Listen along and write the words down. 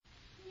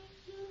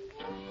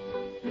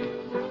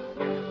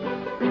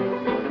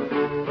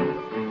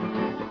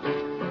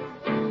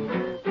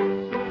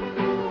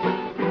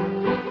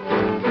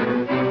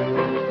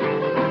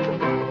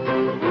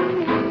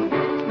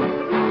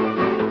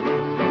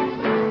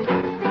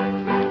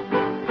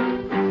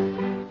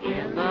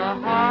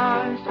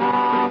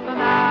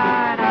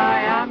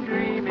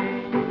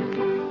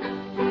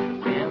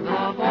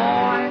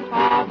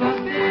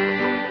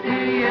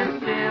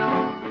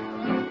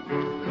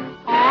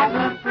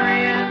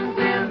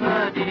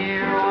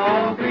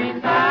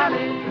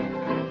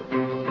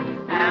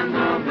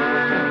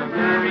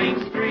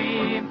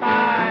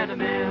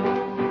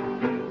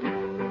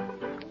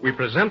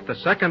present the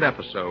second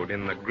episode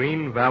in the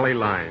Green Valley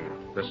Line,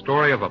 the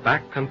story of a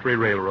backcountry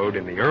railroad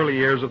in the early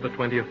years of the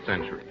 20th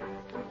century.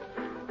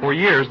 For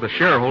years, the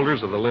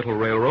shareholders of the little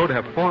railroad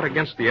have fought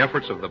against the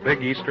efforts of the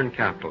big Eastern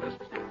capitalists,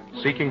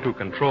 seeking to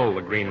control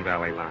the Green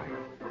Valley Line.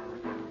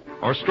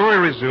 Our story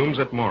resumes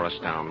at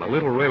Morristown, the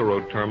little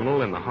railroad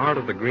terminal in the heart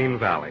of the Green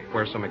Valley,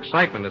 where some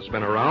excitement has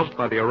been aroused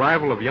by the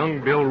arrival of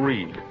young Bill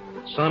Reed,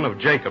 son of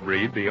Jacob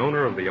Reed, the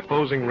owner of the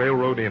opposing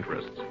railroad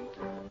interests.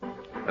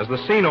 As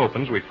the scene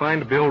opens, we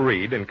find Bill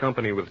Reed in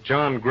company with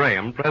John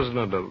Graham,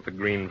 president of the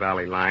Green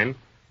Valley Line,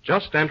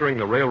 just entering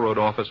the railroad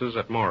offices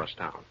at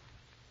Morristown.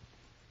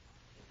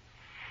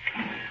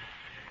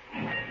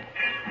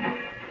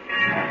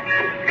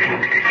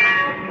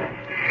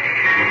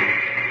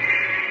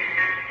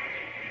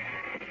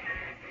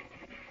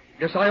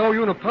 Guess I owe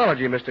you an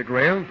apology, Mr.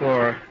 Graham,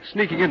 for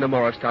sneaking into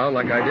Morristown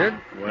like I did.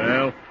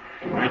 Well,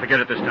 we'll forget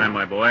it this time,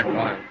 my boy.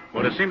 Why?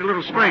 Well, it seemed a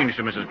little strange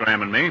to Mrs.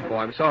 Graham and me. Oh,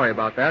 I'm sorry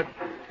about that.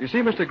 You see,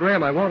 Mr.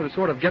 Graham, I wanted to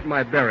sort of get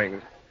my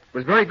bearings. It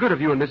was very good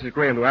of you and Mrs.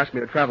 Graham to ask me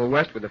to travel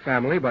west with the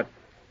family, but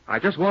I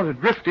just wanted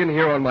to drift in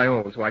here on my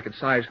own so I could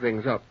size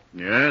things up.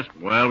 Yes?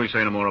 Well, we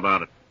say no more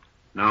about it.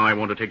 Now I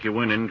want to take you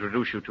in and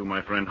introduce you to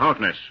my friend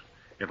Harkness.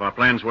 If our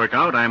plans work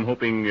out, I'm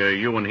hoping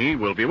you and he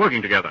will be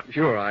working together.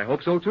 Sure, I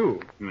hope so,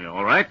 too.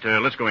 All right,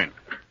 let's go in.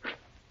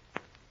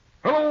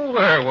 Hello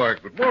there,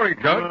 Ward. Good morning,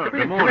 John.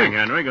 Good morning,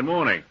 Henry. Good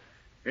morning.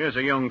 Here's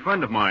a young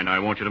friend of mine I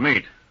want you to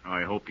meet.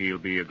 I hope he'll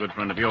be a good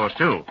friend of yours,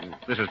 too.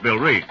 This is Bill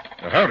Reed.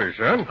 Howdy,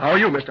 son. How are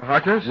you, Mr.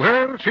 Harkness?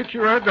 Well, sit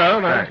you right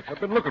down. Thanks.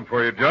 I've been looking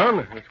for you,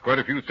 John. There's quite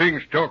a few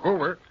things to talk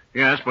over.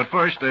 Yes, but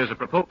first there's a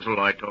proposal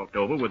I talked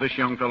over with this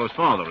young fellow's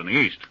father in the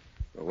East.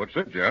 Well, what's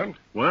it, John?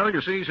 Well,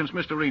 you see, since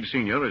Mr. Reed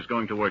Sr. is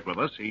going to work with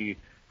us, he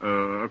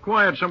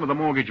acquired some of the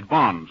mortgage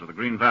bonds of the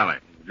Green Valley.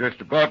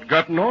 Just about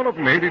gotten all of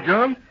them, ain't he,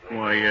 John?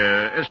 Why,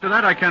 as to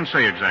that, I can't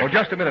say exactly. Oh,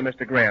 just a minute,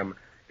 Mr. Graham.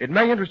 It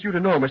may interest you to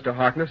know, Mr.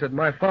 Harkness, that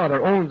my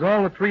father owns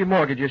all the 3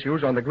 mortgage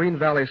issues on the Green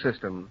Valley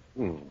system.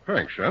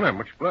 Thanks, son. I'm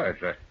much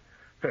obliged.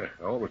 I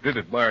always did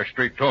admire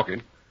straight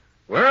talking.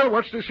 Well,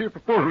 what's this here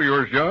proposal of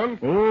yours, John?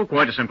 Oh,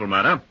 quite a simple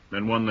matter,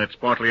 and one that's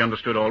partly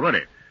understood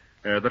already.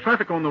 The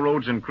traffic on the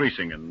road's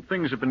increasing, and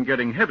things have been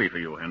getting heavy for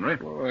you, Henry.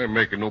 Well, I'm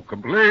making no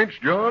complaints,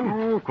 John.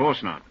 Oh, of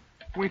course not.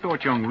 We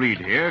thought young Reed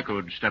here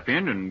could step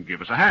in and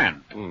give us a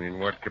hand. In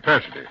what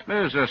capacity?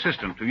 As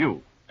assistant to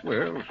you.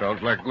 Well,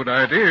 sounds like a good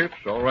idea. It's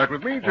all right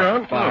with me,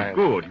 John. Fine.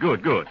 Oh,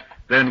 good.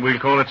 Then we'll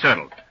call it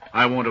settled.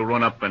 I want to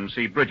run up and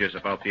see Bridges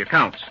about the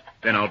accounts.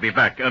 Then I'll be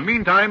back.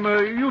 Meantime,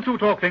 you two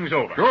talk things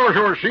over.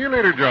 Sure. See you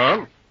later,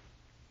 John.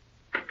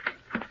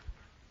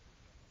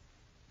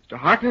 Mr.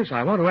 Harkness,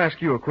 I want to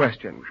ask you a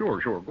question. Sure.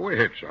 Go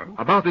ahead, son.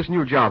 About this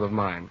new job of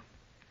mine.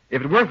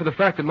 If it weren't for the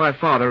fact that my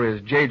father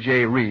is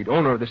J.J. Reed,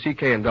 owner of the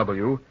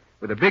CK&W,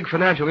 with a big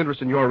financial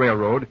interest in your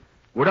railroad,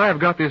 would I have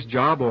got this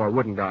job or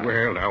wouldn't I?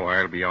 Well, now,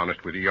 I'll be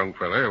honest with you, young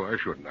fella. Why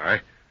shouldn't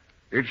I?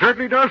 It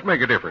certainly does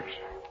make a difference.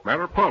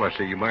 Matter of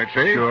policy, you might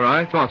say. Sure,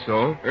 I thought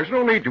so. There's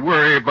no need to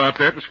worry about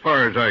that as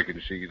far as I can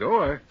see,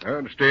 though. I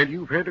understand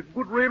you've had a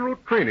good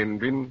railroad training,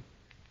 been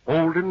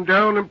holding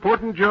down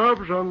important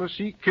jobs on the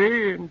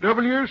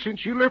CK&W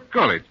since you left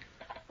college.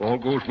 If all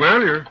goes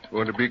well, you're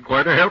going to be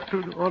quite a help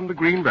on the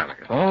Green Valley.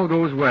 All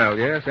goes well,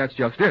 yes, that's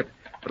just it.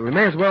 But we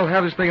may as well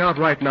have this thing out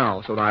right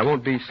now so that I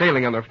won't be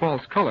sailing under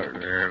false colors.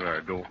 Well,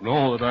 I don't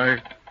know that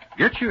I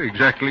get you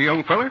exactly,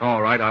 young fella.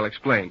 All right, I'll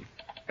explain.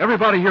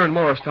 Everybody here in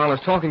Morristown is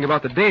talking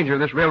about the danger of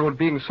this railroad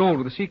being sold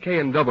to the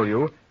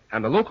CK&W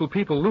and the local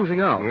people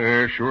losing out.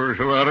 Sure, there's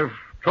a lot of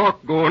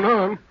talk going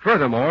on.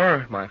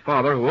 Furthermore, my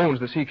father, who owns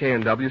the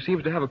CK&W,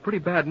 seems to have a pretty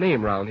bad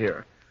name around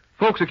here.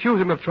 Folks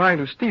accuse him of trying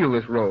to steal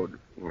this road.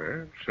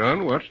 Well,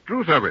 son, what's the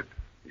truth of it?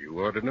 You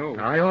ought to know.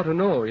 I ought to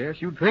know, yes,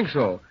 you'd think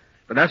so.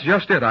 But that's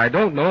just it. I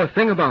don't know a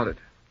thing about it.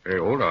 Hey,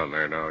 hold on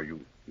there now. You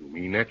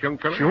mean that, young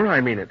fella? Sure, I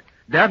mean it.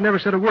 Dad never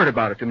said a word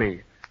about it to me.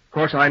 Of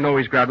course, I know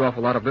he's grabbed off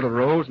a lot of little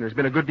roads, and there's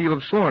been a good deal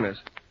of soreness.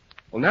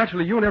 Well,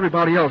 naturally, you and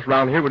everybody else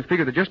around here would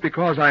figure that just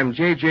because I'm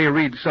J.J.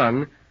 Reed's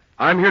son,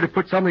 I'm here to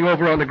put something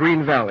over on the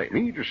Green Valley.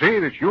 Me to say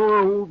that your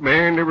old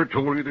man never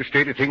told you the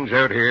state of things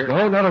out here?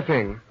 No, not a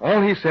thing.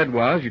 All he said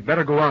was you'd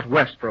better go out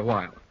west for a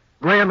while.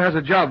 Graham has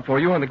a job for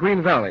you on the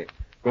Green Valley.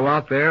 Go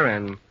out there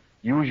and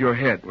use your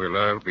head. Well,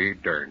 I'll be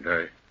darned.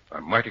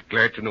 I'm mighty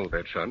glad to know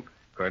that, son.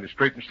 Kind of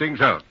straightens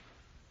things out.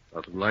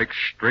 Nothing like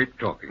straight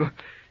talking.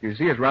 You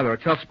see, it's rather a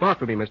tough spot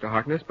for me, Mr.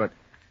 Harkness, but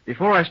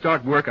before I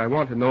start work, I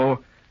want to know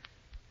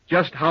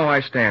just how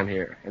I stand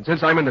here. And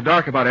since I'm in the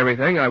dark about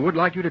everything, I would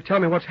like you to tell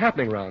me what's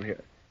happening around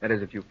here. That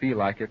is, if you feel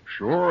like it.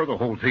 Sure, the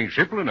whole thing's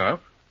simple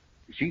enough.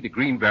 You see, the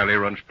Green Valley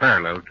runs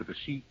parallel to the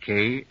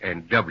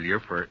CK&W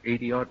for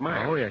 80-odd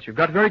miles. Oh, yes. You've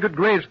got very good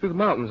grades through the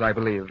mountains, I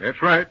believe.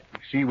 That's right. You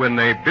see, when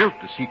they built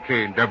the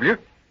CK&W,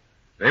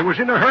 they was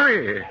in a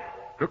hurry.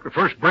 Took the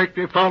first break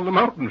they found the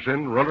mountains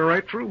and run her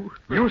right through.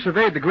 You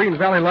surveyed the Green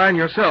Valley line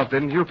yourself,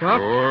 didn't you, Pop?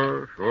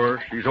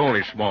 Sure. She's only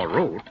a small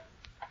road.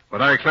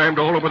 But I climbed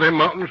all over them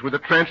mountains with a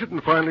transit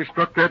and finally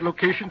struck that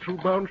location through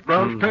Brown's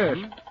Pass.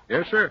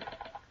 Yes, sir.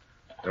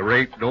 The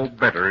rate no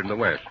better in the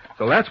west.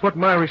 So that's what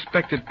my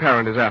respected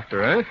parent is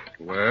after, eh?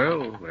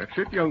 Well, that's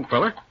it, young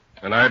fella.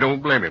 And I don't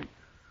blame him.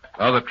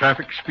 Now the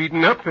traffic's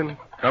speeding up and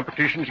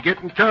competition's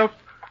getting tough.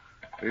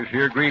 This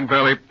here Green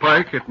Valley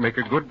Pike would make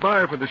a good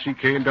buy for the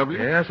CK&W.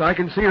 Yes, I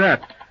can see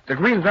that. The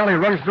Green Valley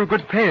runs through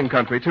good paying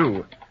country,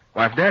 too.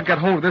 Why, if Dad got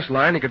hold of this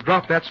line, he could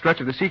drop that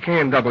stretch of the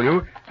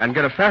CK&W and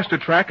get a faster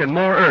track and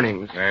more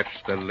earnings. That's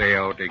the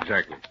layout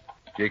exactly.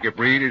 Jacob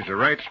Reed is a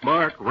right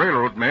smart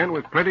railroad man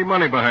with plenty of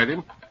money behind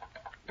him.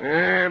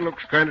 It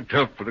looks kind of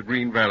tough for the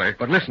Green Valley.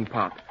 But listen,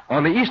 Pop.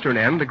 On the eastern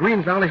end, the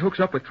Green Valley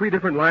hooks up with 3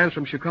 different lines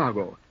from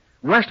Chicago.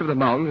 West of the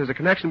mountains is a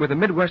connection with the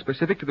Midwest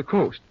Pacific to the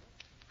coast.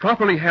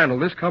 Properly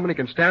handled, this company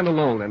can stand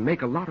alone and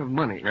make a lot of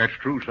money. That's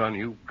true, son.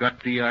 You've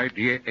got the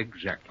idea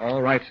exactly.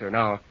 All right, sir.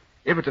 Now,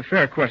 if it's a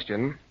fair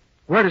question,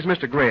 where does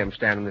Mr. Graham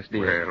stand in this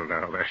deal? Well,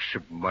 now, that's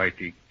a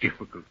mighty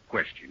difficult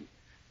question.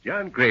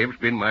 John Graham's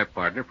been my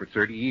partner for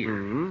 30 years.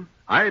 Mm-hmm.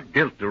 I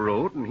built the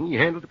road, and he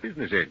handled the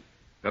business end.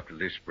 Up to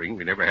this spring,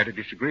 we never had a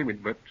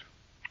disagreement, but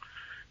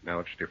now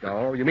it's different.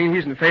 Oh, you mean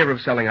he's in favor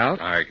of selling out?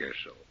 I guess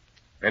so.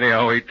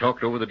 Anyhow, he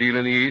talked over the deal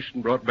in the East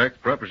and brought back the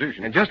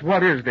proposition. And just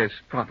what is this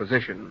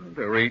proposition?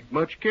 There ain't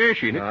much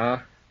cash in it.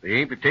 They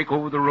aim to take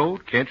over the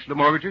road, cancel the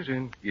mortgages,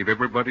 and give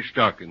everybody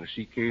stock in the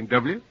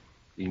CK&W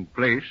in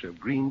place of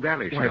Green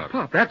Valley Why, stock.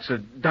 Pop, that's a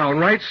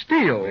downright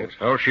steal. That's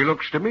how she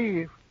looks to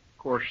me. Of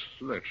course,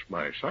 that's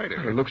my side of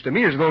it. It looks to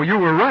me as though you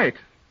were right.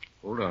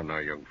 Hold on now,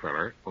 young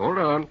feller. Hold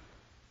on.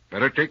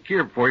 Better take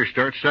care before you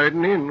start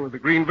siding in with the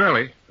Green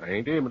Valley. I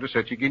ain't aiming to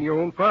set you again your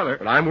own father.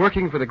 But I'm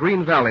working for the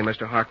Green Valley,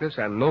 Mr. Harkness,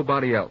 and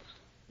nobody else.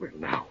 Well,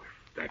 now,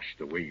 if that's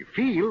the way you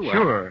feel...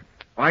 Sure.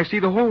 I see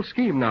the whole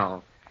scheme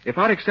now. If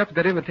I'd accepted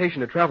that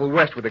invitation to travel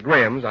west with the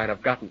Grahams, I'd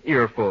have got an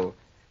earful.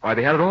 Why,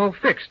 they had it all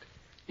fixed,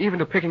 even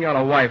to picking out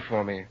a wife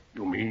for me.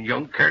 You mean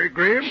young Carrie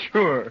Graham?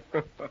 Sure.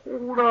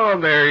 Hold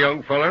on there,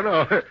 young fella.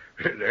 Now,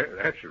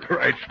 that's a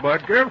right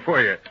smart girl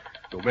for you.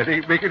 Don't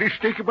make any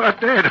mistake about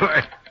that.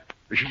 Why,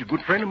 she's a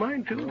good friend of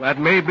mine, too. Well, that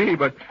may be,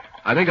 but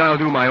I think I'll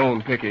do my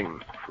own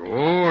picking.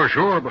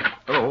 Sure, but...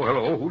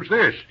 Hello, who's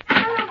this?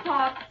 Hello,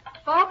 Pop.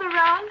 Bob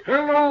around?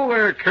 Hello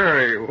there,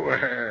 Carrie.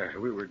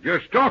 Well, we were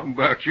just talking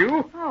about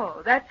you.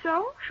 Oh, that's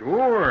so?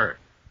 Sure.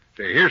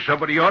 Say, here's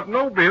somebody you ought to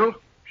know, Bill.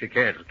 She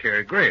canceled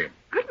Carrie Graham.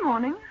 Good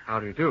morning. How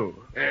do you do?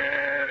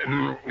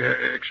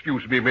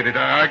 Excuse me a minute.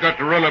 I got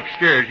to run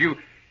upstairs. You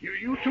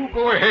two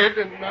go ahead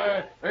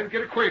and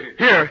get acquainted.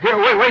 Here,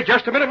 wait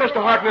just a minute, Mr.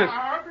 Harkness.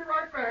 I'll be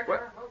right back.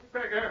 What? I'll be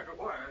back after a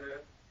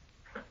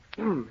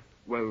while.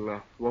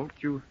 Well, won't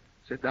you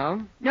sit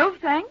down? No,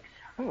 thanks.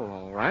 Oh,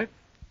 all right.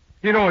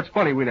 You know, it's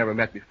funny we never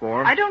met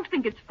before. I don't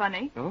think it's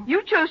funny. No?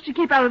 You chose to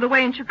keep out of the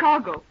way in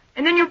Chicago,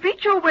 and then you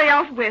beat your way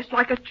out west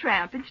like a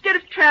tramp instead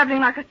of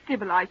traveling like a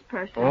civilized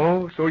person.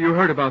 Oh, so you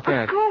heard about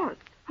that. Of course.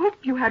 Hope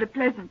you had a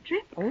pleasant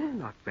trip. Oh,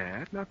 not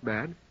bad.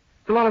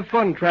 It's a lot of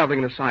fun traveling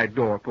in a side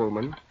door,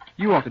 Pullman.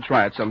 You ought to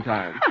try it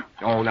sometime. Huh.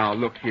 Oh, now,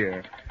 look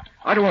here.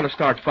 I don't want to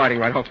start fighting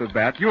right off the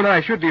bat. You and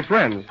I should be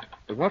friends.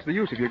 But what's the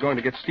use if you're going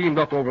to get steamed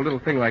up over a little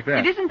thing like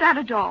that? It isn't that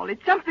at all.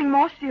 It's something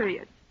more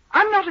serious.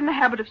 I'm not in the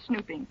habit of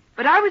snooping,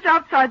 but I was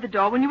outside the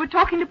door when you were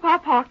talking to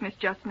Pop Harkness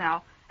just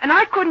now, and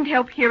I couldn't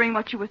help hearing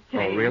what you were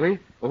saying. Oh, really?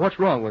 Well, what's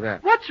wrong with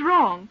that? What's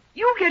wrong?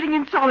 You getting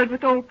in solid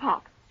with old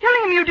Pop,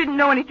 telling him you didn't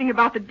know anything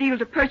about the deal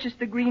to purchase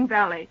the Green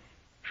Valley.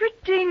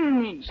 Pretty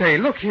neat. Say,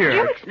 look here. Do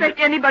you expect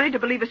anybody to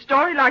believe a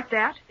story like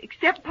that,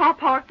 except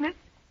Pop Harkness?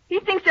 He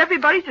thinks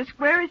everybody's as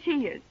square as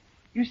he is.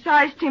 You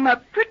sized him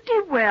up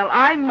pretty well,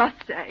 I must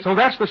say. So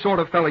that's the sort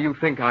of fellow you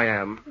think I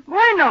am?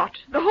 Why not?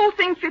 The whole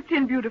thing fits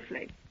in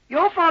beautifully.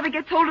 Your father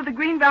gets hold of the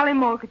Green Valley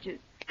mortgages.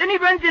 Then he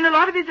runs in a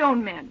lot of his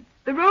own men.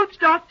 The road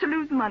starts to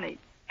lose money.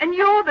 And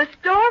you're the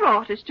star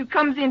artist who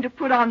comes in to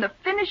put on the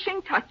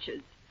finishing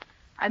touches.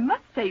 I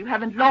must say you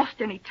haven't lost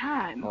any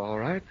time. All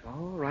right.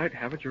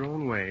 Have it your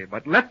own way.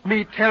 But let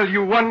me tell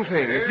you one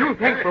thing. If you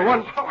think for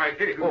one...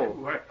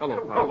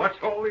 hello, Pop. What's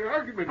all the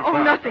argument about?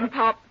 Oh, nothing,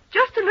 Pop.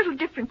 Just a little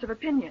difference of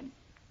opinion.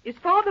 Is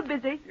Father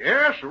busy?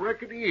 Yes, I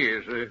reckon he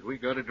is. We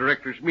got a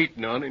director's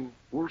meeting on in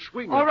full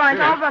swing. All right,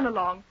 upstairs. I'll run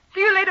along.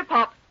 See you later,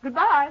 Pop.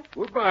 Goodbye.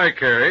 Goodbye,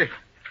 Carrie.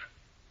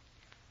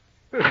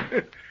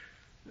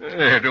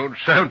 Don't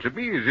sound to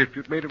me as if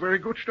you'd made a very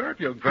good start,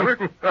 young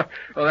feller.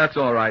 Oh, that's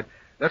all right.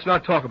 Let's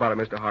not talk about it,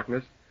 Mr.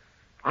 Harkness.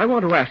 I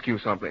want to ask you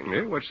something.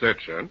 Yeah, what's that,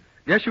 son?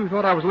 Guess you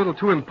thought I was a little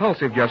too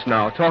impulsive just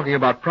now, talking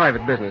about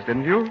private business,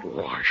 didn't you?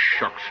 Oh,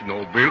 shucks,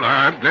 no, Bill.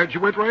 I'm glad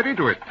you went right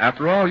into it.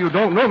 After all, you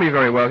don't know me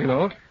very well, you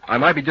know. I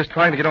might be just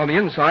trying to get on the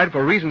inside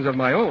for reasons of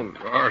my own.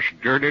 Gosh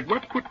darn it,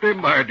 what put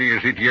them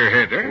ideas into your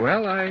head, eh?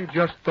 Well, I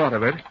just thought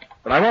of it.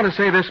 But I want to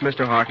say this,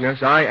 Mr.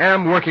 Harkness. I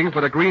am working for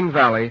the Green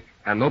Valley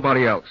and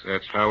nobody else.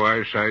 That's how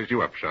I sized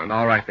you up, son.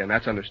 All right, then.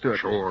 That's understood.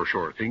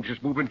 Sure. Things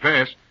is moving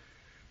fast.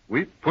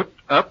 We put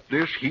up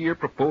this here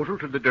proposal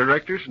to the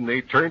directors, and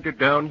they turned it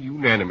down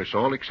unanimous,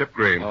 all except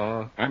Graham.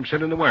 Oh. I'm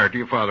sending the wire to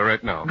your father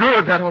right now.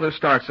 Good. That ought to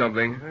start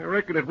something. I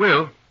reckon it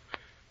will.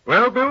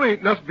 Well, Bill,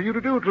 ain't nothing for you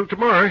to do till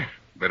tomorrow.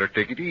 Better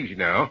take it easy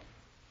now.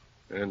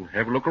 And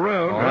have a look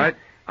around. All huh? right.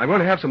 I'm going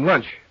to have some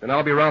lunch, and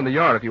I'll be around the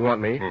yard if you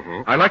want me.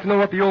 Mhm. I'd like to know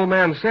what the old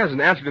man says in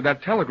answer to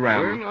that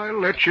telegram. Well, I'll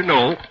let you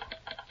know.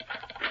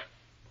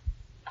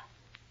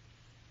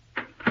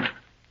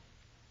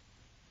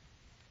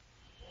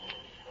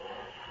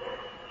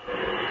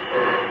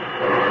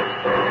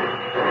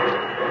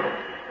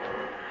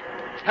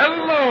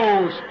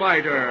 Hello,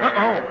 Spider.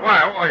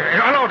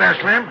 Hello there,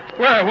 Slim.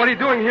 Well, what are you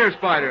doing here,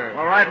 Spider?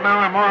 Well, right now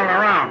I'm all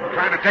around,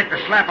 trying to take the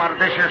slap out of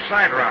this here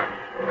side rod.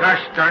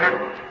 Gosh darn it.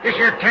 This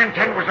here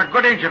 1010 was a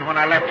good engine when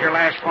I left here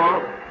last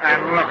fall.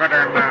 And look at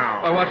her now.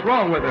 Well, what's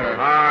wrong with her?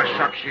 Ah,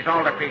 shucks, she's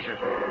all to pieces.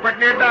 But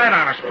near died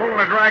on us, pulling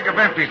a drag of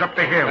empties up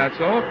the hill.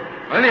 That's all?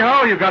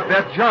 Anyhow, you got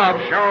that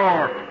job.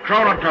 Sure.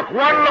 Cronin took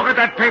one look at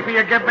that paper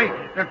you give me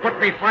and put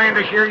me fine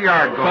this here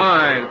yard go.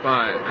 Fine.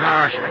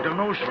 Gosh, I don't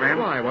know, Slim.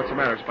 Why, what's the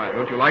matter, Spider?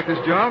 Don't you like this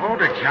job? Oh,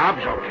 the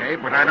job's okay,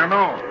 but I don't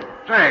know.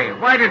 Say,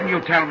 why didn't you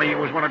tell me you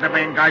was one of the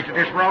main guys at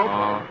this road?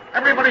 Oh.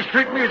 Everybody's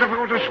treating me as if it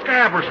was a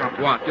scab or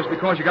something. What, just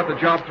because you got the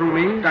job through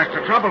me? That's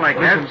the trouble, I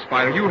guess. Listen,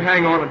 Spider, you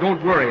hang on and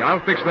don't worry. I'll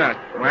fix that.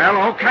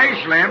 Well,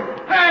 okay, Slim.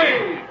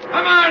 Hey,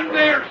 come on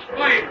there,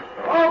 Spider.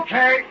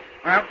 Okay.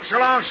 Well, so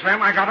long,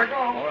 Slim. I gotta go.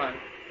 All right.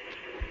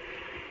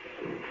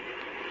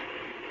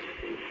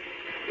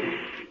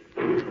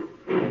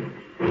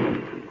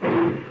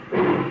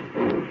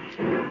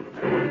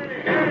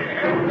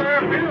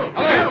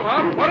 Hello,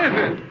 Bob. What is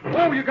it?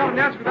 Oh, you got an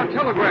answer to that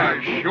telegram.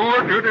 I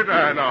sure did it,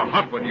 and a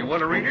hot one. You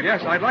want to read it?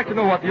 Yes, I'd like to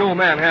know what the old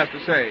man has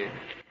to say.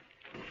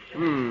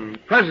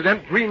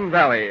 President Green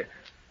Valley.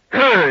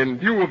 In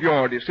view of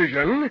your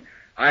decision,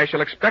 I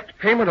shall expect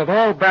payment of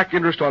all back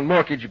interest on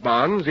mortgage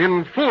bonds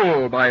in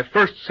full by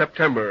 1st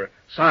September.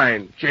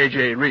 Signed,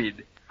 J.J.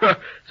 Reed.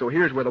 So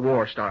here's where the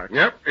war starts.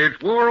 Yep,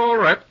 it's war all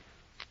right.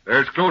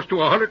 There's close to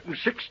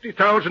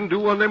 $160,000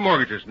 due on them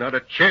mortgages. Not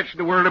a chance in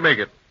the world to make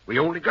it. We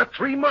only got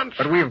 3 months.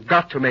 But we've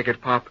got to make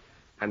it, Pop.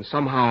 And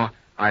somehow,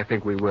 I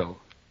think we will.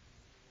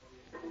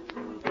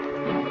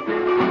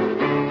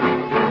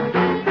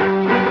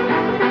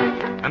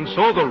 And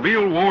so the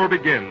real war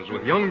begins,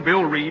 with young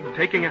Bill Reed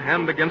taking a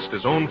hand against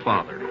his own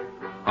father.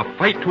 A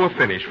fight to a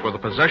finish for the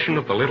possession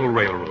of the little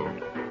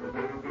railroad.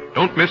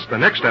 Don't miss the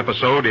next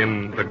episode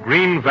in The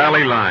Green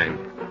Valley Line.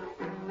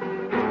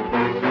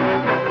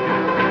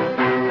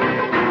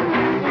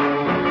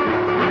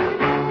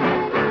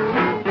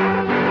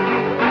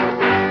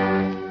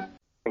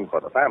 For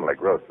the family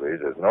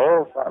groceries is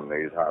no fun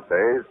these hot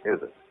days,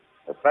 is it?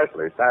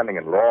 Especially standing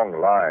in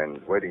long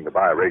lines waiting to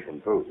buy ration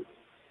food.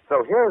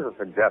 So here's a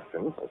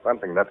suggestion for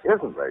something that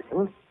isn't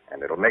rationed,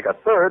 and it'll make a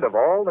third of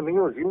all the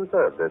meals you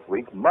serve this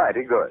week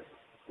mighty good.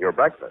 Your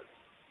breakfast.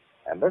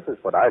 And this is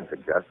what I'd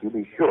suggest you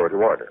be sure to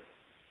order.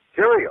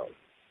 Cheerios.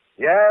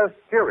 Yes,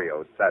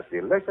 Cheerios, that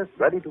delicious,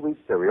 ready-to-eat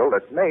cereal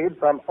that's made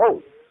from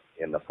oats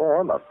in the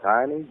form of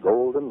tiny,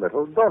 golden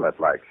little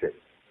donut-like shapes.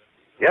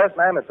 Yes,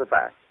 ma'am, it's a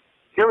fact.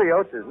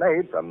 Cheerios is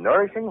made from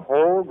nourishing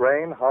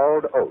whole-grain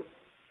hulled oats,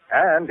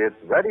 and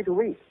it's ready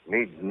to eat,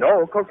 needs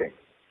no cooking.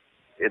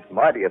 It's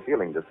mighty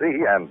appealing to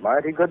see and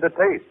mighty good to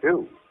taste,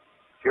 too.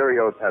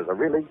 Cheerios has a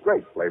really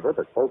great flavor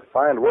that folks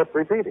find worth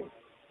repeating.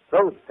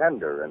 So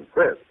tender and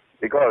crisp,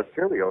 because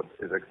Cheerios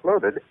is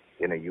exploded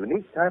in a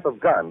unique type of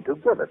gun to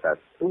give it that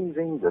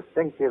pleasing,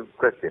 distinctive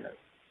crispiness.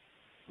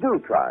 Do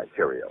try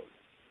Cheerios.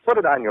 Put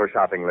it on your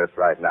shopping list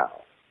right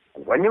now.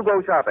 And when you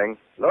go shopping,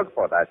 look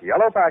for that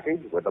yellow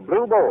package with the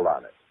blue bowl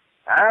on it.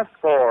 Ask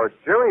for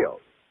Cheerios.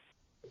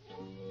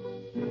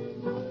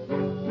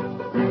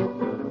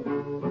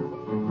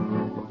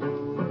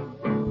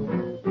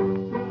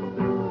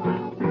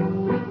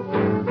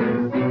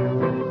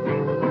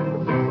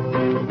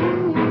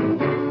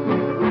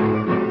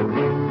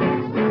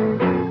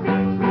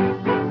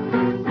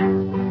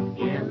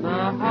 In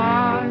the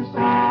hush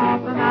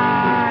of the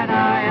night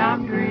I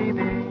am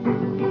dreaming,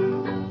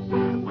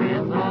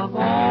 when the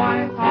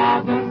voice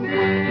of the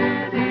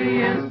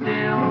city is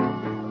still,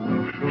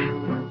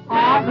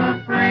 of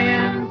the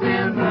friends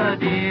in the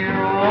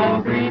dear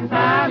old Green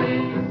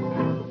Valley,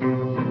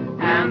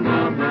 and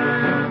the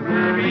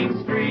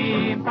murmuring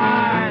stream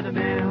by the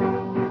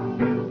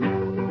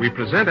mill. We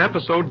present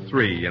Episode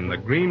 3 in The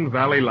Green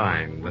Valley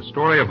Line, the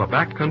story of a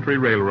backcountry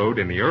railroad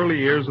in the early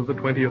years of the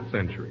 20th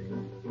century.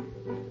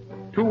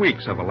 2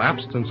 weeks have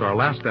elapsed since our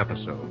last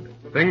episode.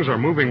 Things are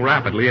moving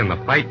rapidly in the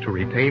fight to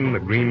retain the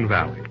Green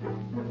Valley.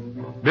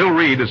 Bill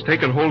Reed has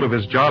taken hold of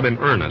his job in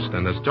earnest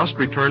and has just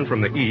returned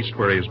from the east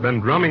where he has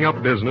been drumming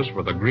up business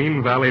for the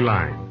Green Valley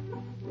Line.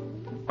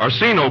 Our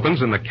scene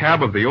opens in the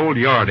cab of the old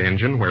yard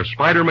engine where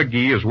Spider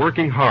McGee is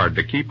working hard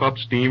to keep up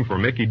steam for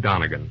Mickey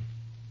Donegan.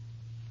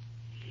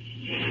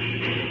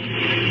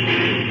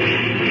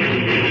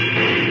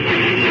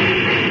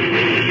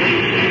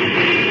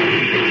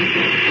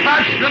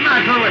 What's the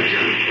matter with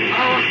you?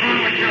 What's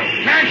wrong with you?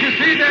 Can't you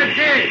see that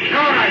gate? Sure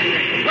I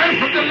see. Well,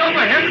 put the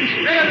lumber ahead and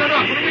spare the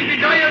rough, and we'll be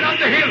dying on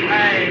the hill.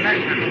 Hey,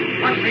 listen.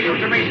 What's the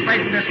use of me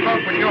spading this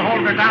boat with you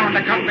holding her down in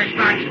the company's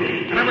notch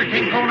and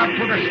everything going up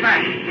through the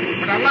stack?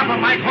 For the love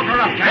of Mike, hook her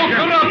up, can't you?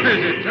 Hook her up,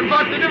 is it? And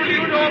what the devil do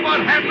you know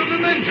about handling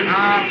an engine?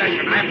 Ah,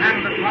 listen, I've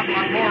handled a lot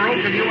more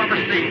rope than you ever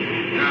seen.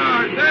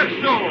 Ah, that's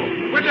so.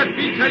 Well, let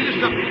me tell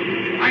you something.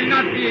 I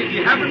not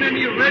be having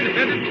any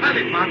red-headed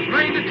tallypots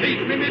trying to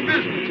take me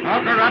business.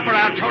 Hook her up or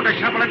I'll throw the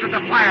shovel into the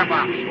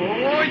firebox.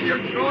 Oh,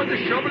 you'll throw the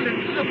shovel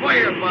into the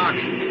firebox.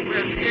 Well,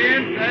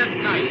 ain't that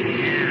nice?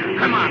 Yeah.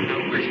 Come on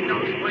now, wish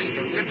those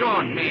waiters. You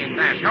don't mean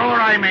that. Sure,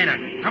 I mean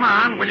it. Come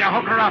on, will you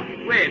hook her up?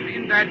 Well,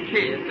 in that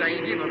case, I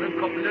give her a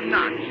couple of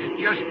notches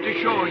just to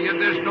show you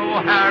there's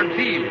no hard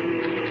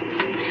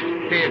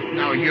feeling. Faith,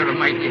 now you're a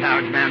mighty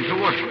hard man to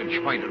work with,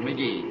 Spider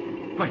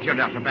McGee. But you're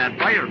not a bad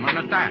fireman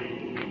at that.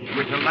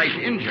 With a light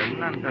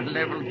engine and a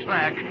level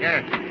track,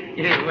 you're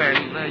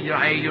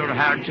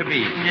hard to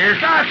beat. Is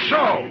that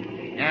so?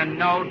 And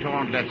now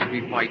don't let's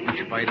be fighting,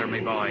 Spider, my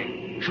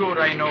boy. Sure,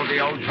 I know the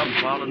old tub's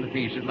falling to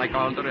pieces like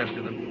all the rest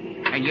of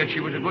them. And yet she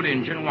was a good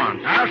engine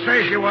once. I'll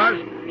say she was.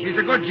 She's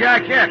a good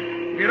jack yet.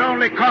 If you'd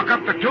only caulk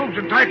up the tubes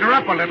and tighten her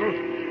up a little.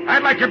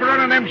 I'd like to be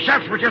running them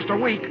shafts for just a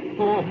week.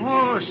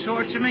 Oh, so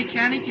it's a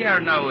mechanic here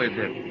now, is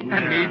it? Yeah.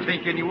 And me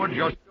thinking you were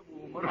just a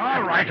boomer.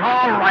 All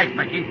right,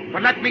 Mickey.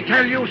 But let me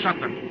tell you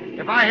something.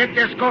 If I hit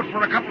this goat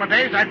for a couple of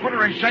days, I'd put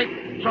her in shape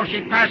so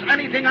she'd pass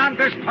anything on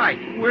this pike.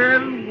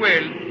 Well,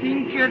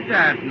 think of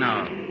that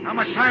now. How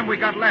much time we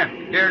got left?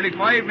 Barely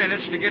 5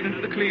 minutes to get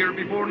into the clear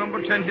before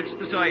number 10 hits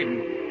the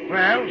siding.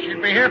 Well,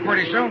 she'll be here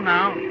pretty soon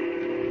now.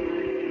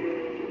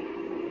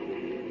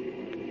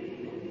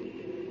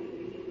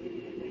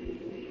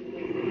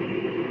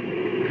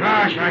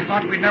 Gosh, I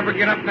thought we'd never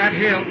get up that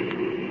hill.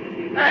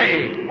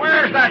 Hey,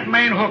 where's that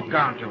main hook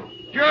gone to?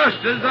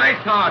 Just as I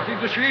thought.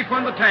 He's asleep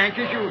on the tank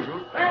as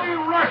usual. Hey,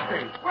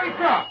 Rusty, wake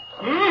up.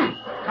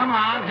 Come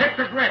on, hit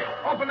the grip.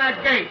 Open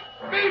that gate.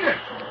 Beat it.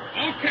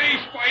 Okay,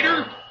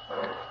 Spider.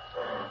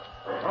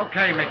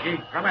 Okay, Mickey,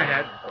 come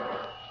ahead.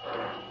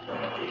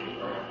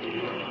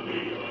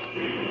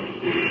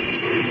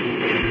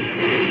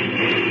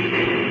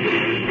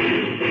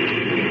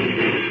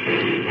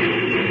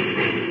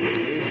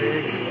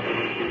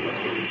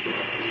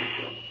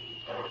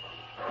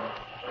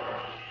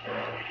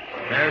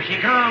 There she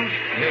comes.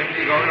 Here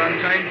she got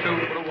on time, too,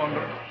 for a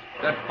wonder.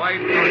 That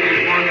 530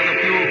 is one of the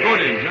few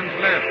good engines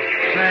left.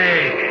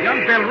 Say,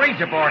 young Bill Reed's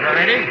aboard her,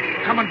 ain't he?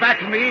 Coming back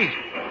from the east.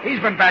 He's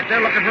been back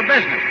there looking for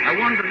business. I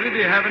wonder, did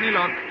he have any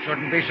luck?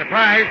 Shouldn't be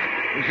surprised.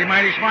 He's a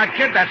mighty smart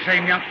kid, that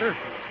same youngster.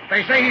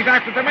 They say he's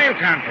after the mail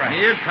contract.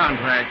 Mail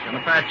contracts, and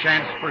a fat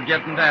chance for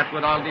getting that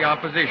with all the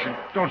opposition.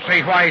 Don't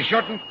see why he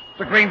shouldn't.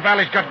 The Green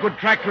Valley's got good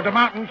track through the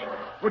mountains,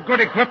 with good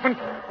equipment.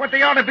 But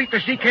they ought to beat the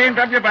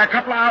CK&W by a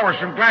couple of hours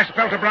from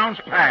Glassfell to Brown's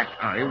Pass.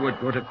 Aye, with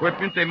good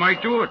equipment, they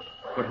might do it.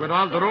 But with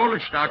all the rolling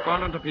stock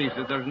falling to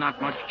pieces, there's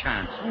not much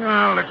chance.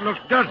 Well, it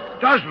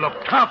does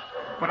look tough.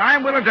 But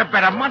I'm willing to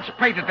bet a month's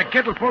pay that the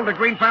kid will pull the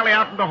Green Valley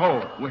out in the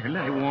hole. Well,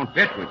 I won't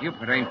bet with you,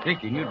 but I'm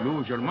thinking you'd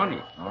lose your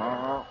money.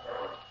 Oh.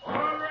 All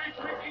right,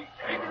 Ricky,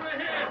 take her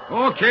ahead.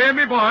 Okay,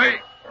 me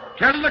boy.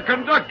 Tell the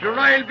conductor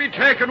I'll be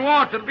taking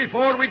water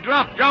before we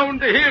drop down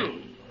the hill.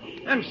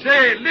 And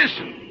say,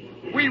 listen,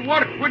 we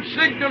work with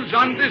signals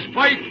on this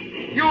pike.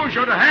 Use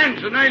your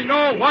hands and I'll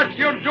know what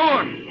you're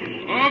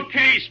doing.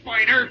 Okay,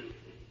 Spider.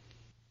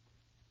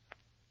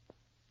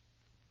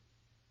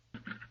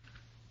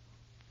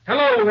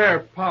 Hello there,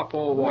 Pop,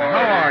 old boy.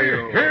 How are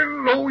you?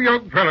 Hello,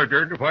 young fella,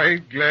 Durden. Why,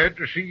 glad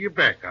to see you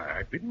back.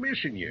 I've been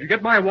missing you. Did you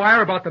get my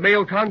wire about the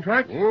mail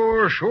contract?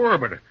 Oh, sure,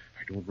 but I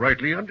don't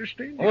rightly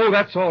understand. Oh,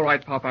 that's all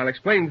right, Pop. I'll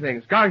explain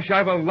things. Gosh,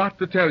 I've a lot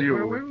to tell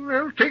you.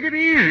 Well, take it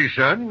easy,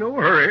 son. No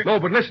hurry. No,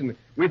 but listen.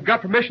 We've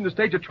got permission to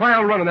stage a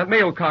trial run on that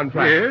mail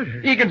contract. Yes?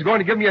 Egan's going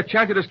to give me a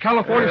chance at his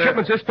California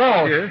shipments this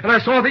fall. Yes? And I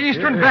saw the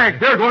Eastern Bank.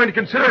 They're going to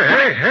consider...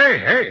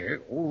 Hey.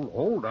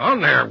 Hold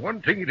on there.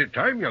 One thing at a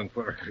time, young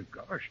fella.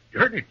 Gosh,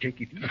 darn it, take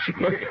it easy.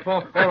 All right,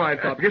 Pop.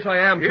 I guess I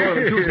am sort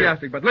of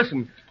enthusiastic. But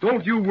listen,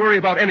 don't you worry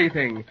about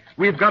anything.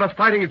 We've got a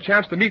fighting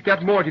chance to meet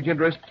that mortgage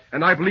interest,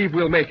 and I believe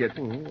we'll make it.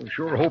 Oh, I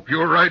sure hope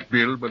you're right,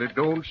 Bill, but it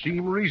don't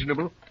seem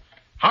reasonable.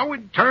 How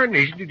in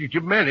tarnation did you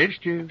manage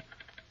to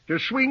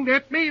swing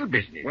that mail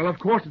business? Well, of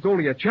course, it's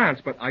only a chance,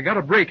 but I got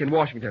a break in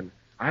Washington.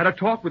 I had a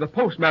talk with the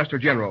postmaster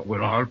general.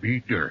 Well, I'll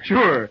be darned.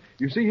 Sure.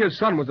 You see, his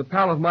son was a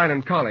pal of mine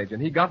in college,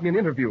 and he got me an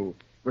interview.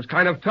 It was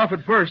kind of tough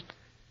at first.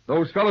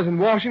 Those fellows in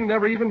Washington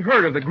never even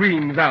heard of the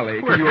Green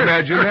Valley. Can you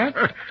imagine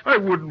that? I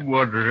wouldn't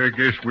wonder. I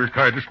guess we're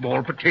kind of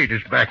small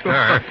potatoes back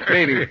there.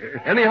 Maybe.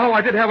 Anyhow,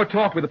 I did have a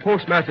talk with the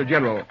postmaster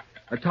general.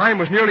 The time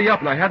was nearly up,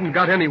 and I hadn't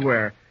got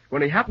anywhere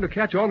when he happened to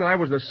catch on that I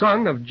was the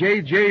son of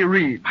J.J.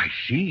 Reed. I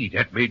see.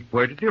 That made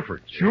quite a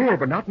difference. Sure,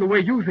 but not in the way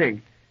you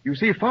think. You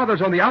see,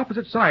 Father's on the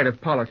opposite side of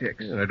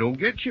politics. I don't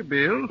get you,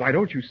 Bill. Why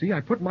don't you see? I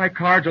put my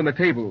cards on the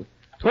table.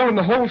 Told him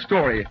the whole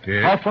story.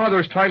 Yeah? How Father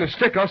is trying to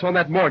stick us on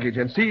that mortgage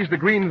and seize the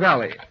Green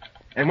Valley.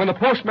 And when the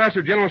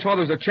postmaster general saw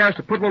there was a chance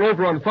to put one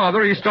over on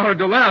Father, he started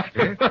to laugh.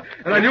 And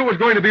I knew it was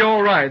going to be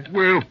all right.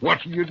 Well,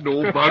 what do you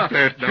know about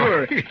that now?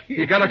 Sure.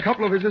 He got a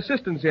couple of his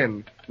assistants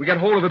in. We got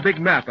hold of a big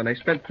map, and they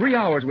spent 3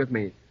 hours with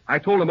me. I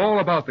told him all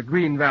about the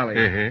Green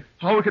Valley.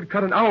 How it could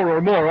cut an hour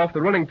or more off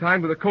the running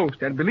time to the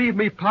coast. And believe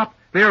me, Pop,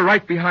 they're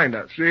right behind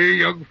us. Say,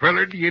 young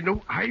feller, do you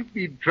know, I've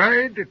been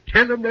trying to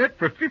tell them that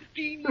for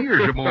 15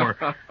 years or more.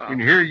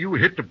 And here you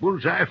hit the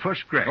bullseye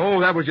first crack. Oh,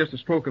 that was just a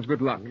stroke of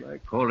good luck. I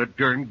call it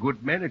darn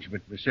good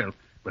management myself.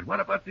 But what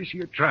about this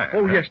here trial?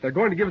 Oh, yes, they're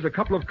going to give us a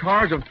couple of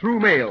cars of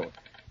through mail.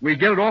 We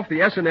get it off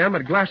the S&M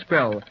at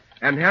Glassbell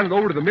and hand it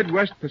over to the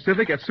Midwest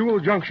Pacific at Sewell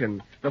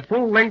Junction, the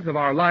full length of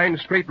our line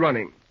straight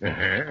running.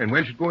 And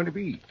when's it going to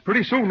be?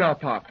 Pretty soon now,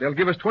 Pop. They'll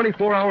give us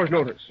 24 hours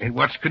notice. And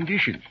what's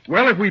conditions?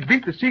 Well, if we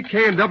beat the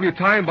CK&W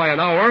time by an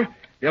hour,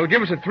 they'll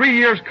give us a 3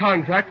 years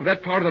contract for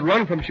that part of the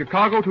run from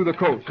Chicago to the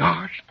coast.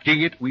 Gosh,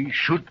 dang it, we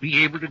should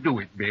be able to do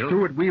it, Bill.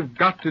 Do it. We've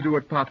got to do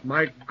it, Pop.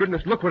 My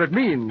goodness, look what it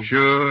means.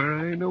 Sure,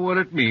 I know what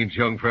it means,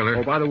 young feller.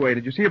 Oh, by the way,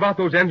 did you see about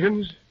those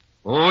engines?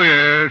 Oh,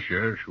 yes,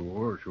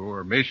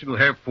 sure. Mason will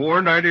have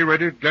 490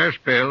 ready at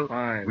Glassbell.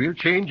 Fine. We'll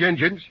change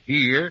engines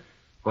here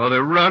for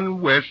the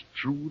run west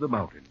through the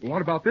mountains.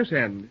 What about this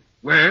end?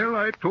 Well,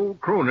 I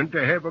told Cronin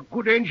to have a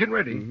good engine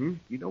ready. Mm-hmm.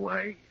 You know,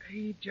 I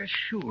ain't just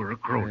sure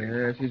of Cronin.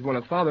 Yes, he's one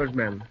of Father's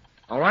men.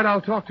 All right,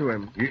 I'll talk to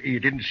him. You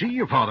didn't see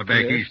your father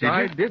back Yes, east, did you?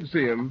 I did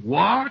see him.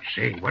 What?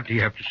 Say, what do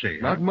you have to say?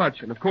 Not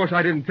much, and of course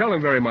I didn't tell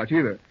him very much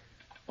either.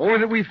 Only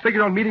that we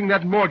figured on meeting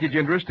that mortgage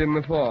interest in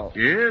the fall.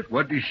 Yes?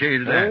 What did he say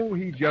to that? Oh,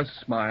 he just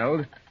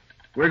smiled.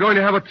 We're going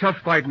to have a tough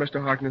fight,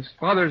 Mr. Harkness.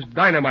 Father's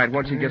dynamite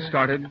once he gets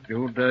started.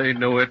 Don't I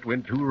know it?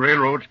 When two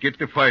railroads get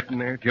to fighting,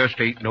 there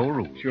just ain't no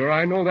rules. Sure,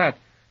 I know that.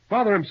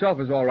 Father himself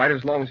is all right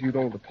as long as you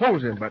don't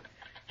oppose him, but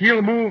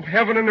he'll move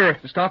heaven and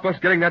earth to stop us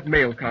getting that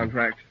mail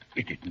contract.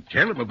 You didn't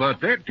tell him about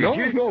that, did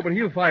you? No, but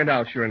he'll find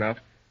out, sure enough.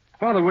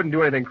 Father wouldn't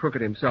do anything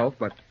crooked himself,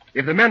 but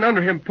if the men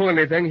under him pull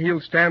anything,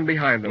 he'll stand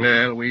behind them.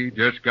 Well, we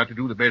just got to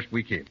do the best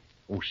we can.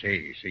 Oh,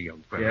 say,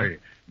 young fella, Yeah?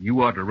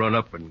 you ought to run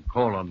up and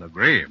call on the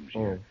Grahams.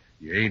 Oh.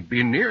 You ain't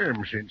been near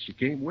 'em since you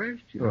came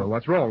west. You know. Well,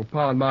 what's wrong?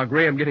 Pa and Ma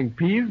Graham getting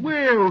peeved?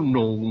 Well,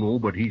 no,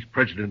 but he's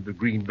president of the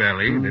Green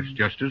Valley, and it's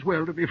just as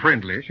well to be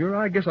friendly. Sure,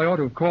 I guess I ought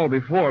to have called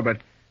before, but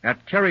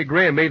that Carrie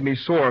Graham made me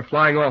sore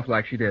flying off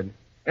like she did.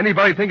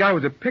 Anybody think I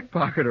was a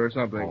pickpocket or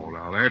something? Oh,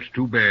 now, that's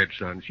too bad,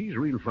 son. She's a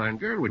real fine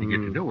girl when you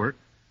get to know her,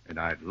 and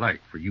I'd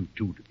like for you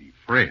two to be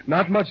friends.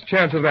 Not much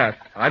chance of that.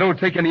 I don't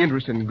take any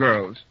interest in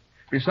girls.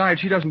 Besides,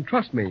 she doesn't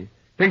trust me.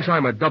 Thinks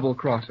I'm a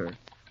double-crosser.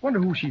 Wonder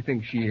who she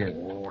thinks she is.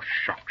 Oh,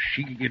 shucks,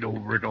 she'll get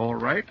over it all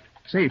right.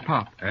 Say,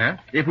 Pop, Huh?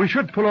 if we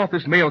should pull off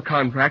this mail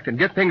contract and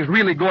get things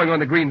really going on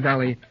the Green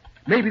Valley,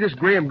 maybe this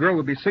Graham girl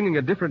will be singing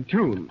a different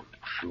tune.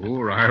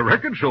 Sure, I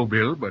reckon so,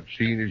 Bill, but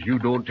seeing as you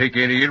don't take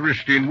any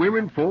interest in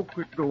women folk,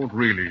 it don't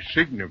really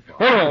signify.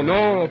 Oh,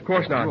 no, of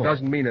course not. No.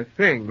 Doesn't mean a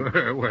thing.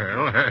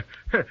 Well,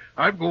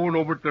 I'm going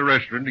over to the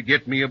restaurant to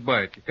get me a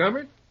bite. You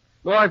coming?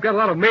 No, I've got a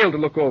lot of mail to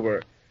look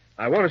over.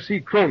 I want to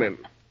see Cronin.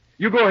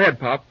 You go ahead,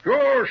 Pop.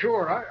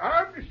 Sure.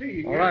 I'm to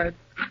see you. All right.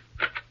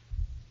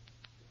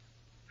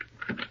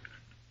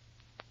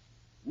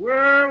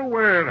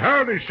 Well,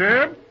 howdy,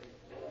 Sam.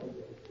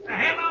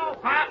 Hello,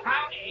 Pop.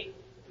 Howdy.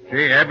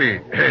 Say, Abby,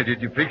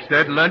 did you fix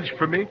that lunch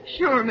for me?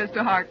 Sure,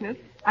 Mr. Harkness.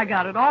 I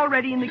got it all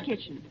ready in the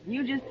kitchen.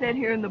 You just sit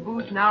here in the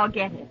booth and I'll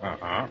get it.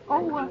 Uh-huh.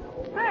 Oh,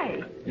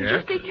 say, did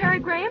Yes? you see Carrie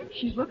Graham?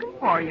 She's looking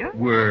for you.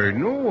 Well,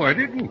 no, I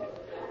didn't.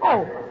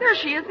 Oh, there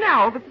she is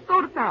now over at the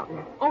soda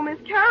fountain. Oh, Miss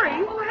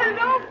Carrie. Oh,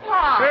 hello,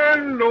 Pop.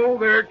 Hello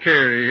there,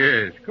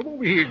 Carrie, yes. Come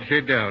over here and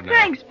sit down now.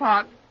 Thanks,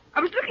 Pop.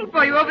 I was looking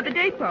for you over the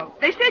depot.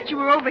 They said you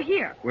were over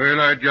here. Well,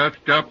 I just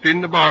stopped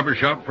in the barber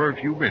shop for a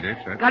few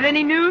minutes. Got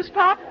any news,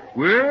 Pop?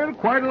 Well,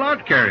 quite a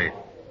lot, Carrie.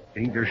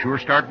 Things are sure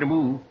starting to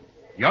move.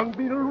 Young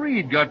Beetle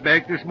Reed got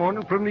back this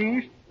morning from the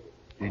east.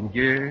 Didn't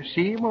you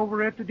see him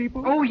over at the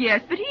depot? Oh,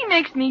 yes, but he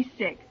makes me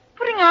sick.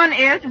 Putting on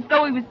airs as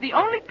though he was the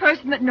only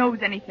person that knows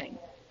anything.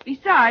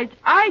 Besides,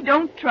 I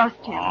don't trust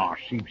him. Ah,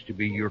 seems to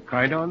be you're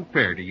kind of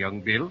unfair to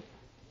young Bill.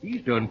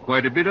 He's done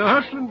quite a bit of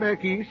hustling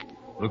back east.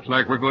 Looks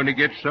like we're going to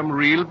get some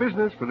real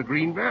business for the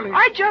Green Valley.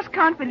 I just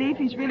can't believe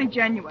he's really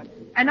genuine.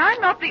 And I'm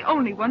not the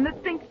only one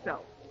that thinks so.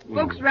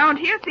 Folks around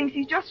here thinks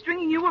he's just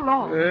stringing you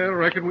along. Well,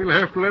 reckon we'll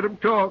have to let him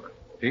talk.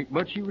 Ain't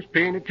much he was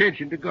paying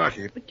attention to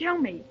gossip. But tell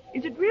me,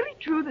 is it really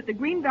true that the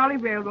Green Valley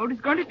Railroad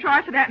is going to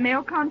try for that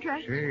mail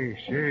contract?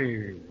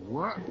 Say,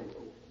 what?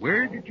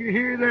 Where did you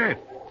hear that?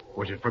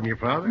 Was it from your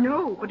father?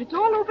 No, but it's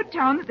all over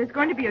town that there's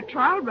going to be a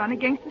trial run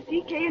against the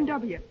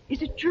CK&W.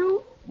 Is it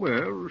true?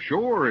 Well,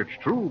 sure, it's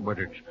true, but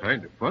it's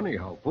kind of funny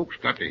how folks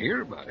got to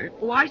hear about it.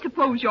 Oh, I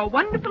suppose your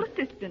wonderful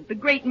assistant, the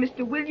great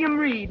Mr. William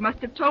Reed, must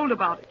have told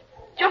about it.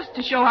 Just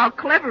to show how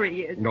clever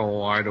he is.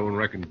 No, I don't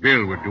reckon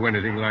Bill would do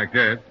anything like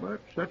that,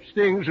 but such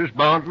things is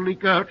bound to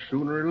leak out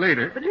sooner or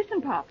later. But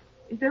listen, Pop,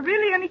 is there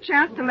really any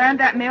chance to land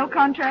that mail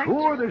contract?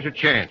 Sure, there's a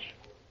chance.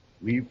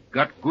 We've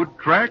got good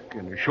track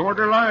and a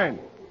shorter line.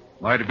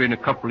 Might have been a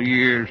couple of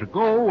years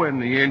ago when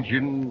the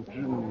engines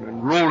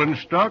and rolling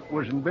stock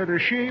was in better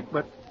shape,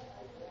 but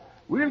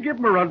we'll give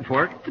 'em a run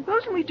for it.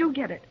 Supposing we do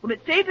get it, will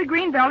it save the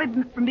Green Valley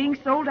from being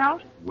sold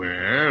out?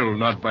 Well,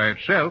 not by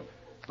itself,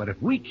 but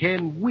if we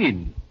can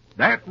win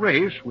that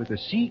race with the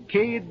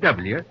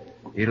CK&W,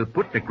 it'll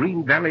put the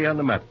Green Valley on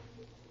the map.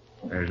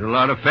 There's a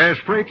lot of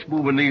fast freights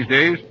moving these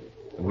days,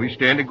 and we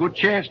stand a good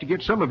chance to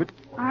get some of it.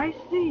 I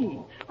see.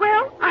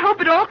 Well, I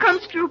hope it all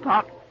comes true,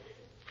 Pop.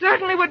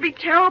 Certainly would be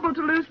terrible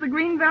to lose the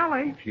Green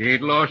Valley. She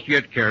ain't lost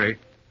yet, Carrie.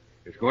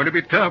 It's going to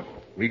be tough.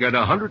 We got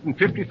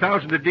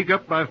 $150,000 to dig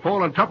up by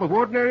fall on top of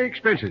ordinary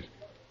expenses,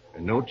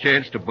 and no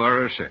chance to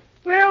borrow a cent.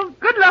 Well,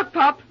 good luck,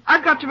 Pop.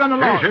 I've got to run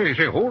along.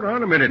 Say, hold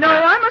on a minute. No,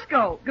 I must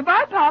go.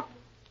 Goodbye, Pop.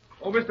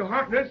 Oh, Mr.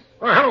 Harkness?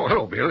 Oh,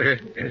 hello, Bill.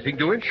 Anything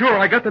doing? Sure,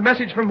 I got the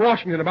message from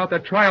Washington about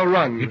that trial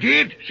run. You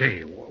did?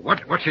 Say,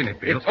 what's in it,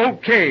 Bill? It's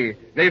okay.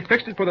 They've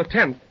fixed it for the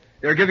 10th.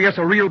 They're giving us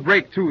a real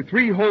break, too.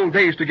 3 whole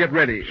days to get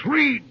ready.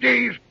 3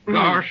 days?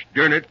 Gosh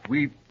darn it.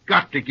 We've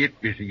got to get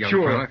busy, young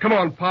Sure. fella. Come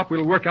on, Pop.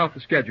 We'll work out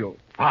the schedule.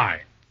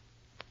 Aye.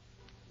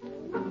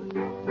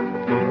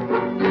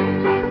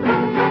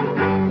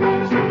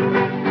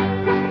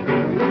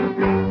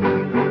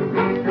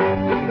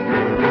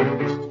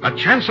 A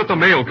chance at the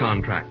mail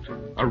contract.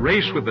 A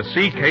race with the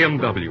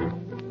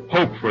CKMW.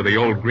 Hope for the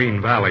old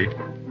Green Valley.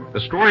 The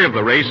story of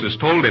the race is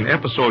told in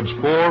episodes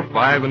 4,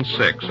 5, and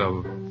 6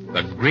 of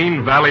The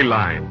Green Valley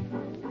Line.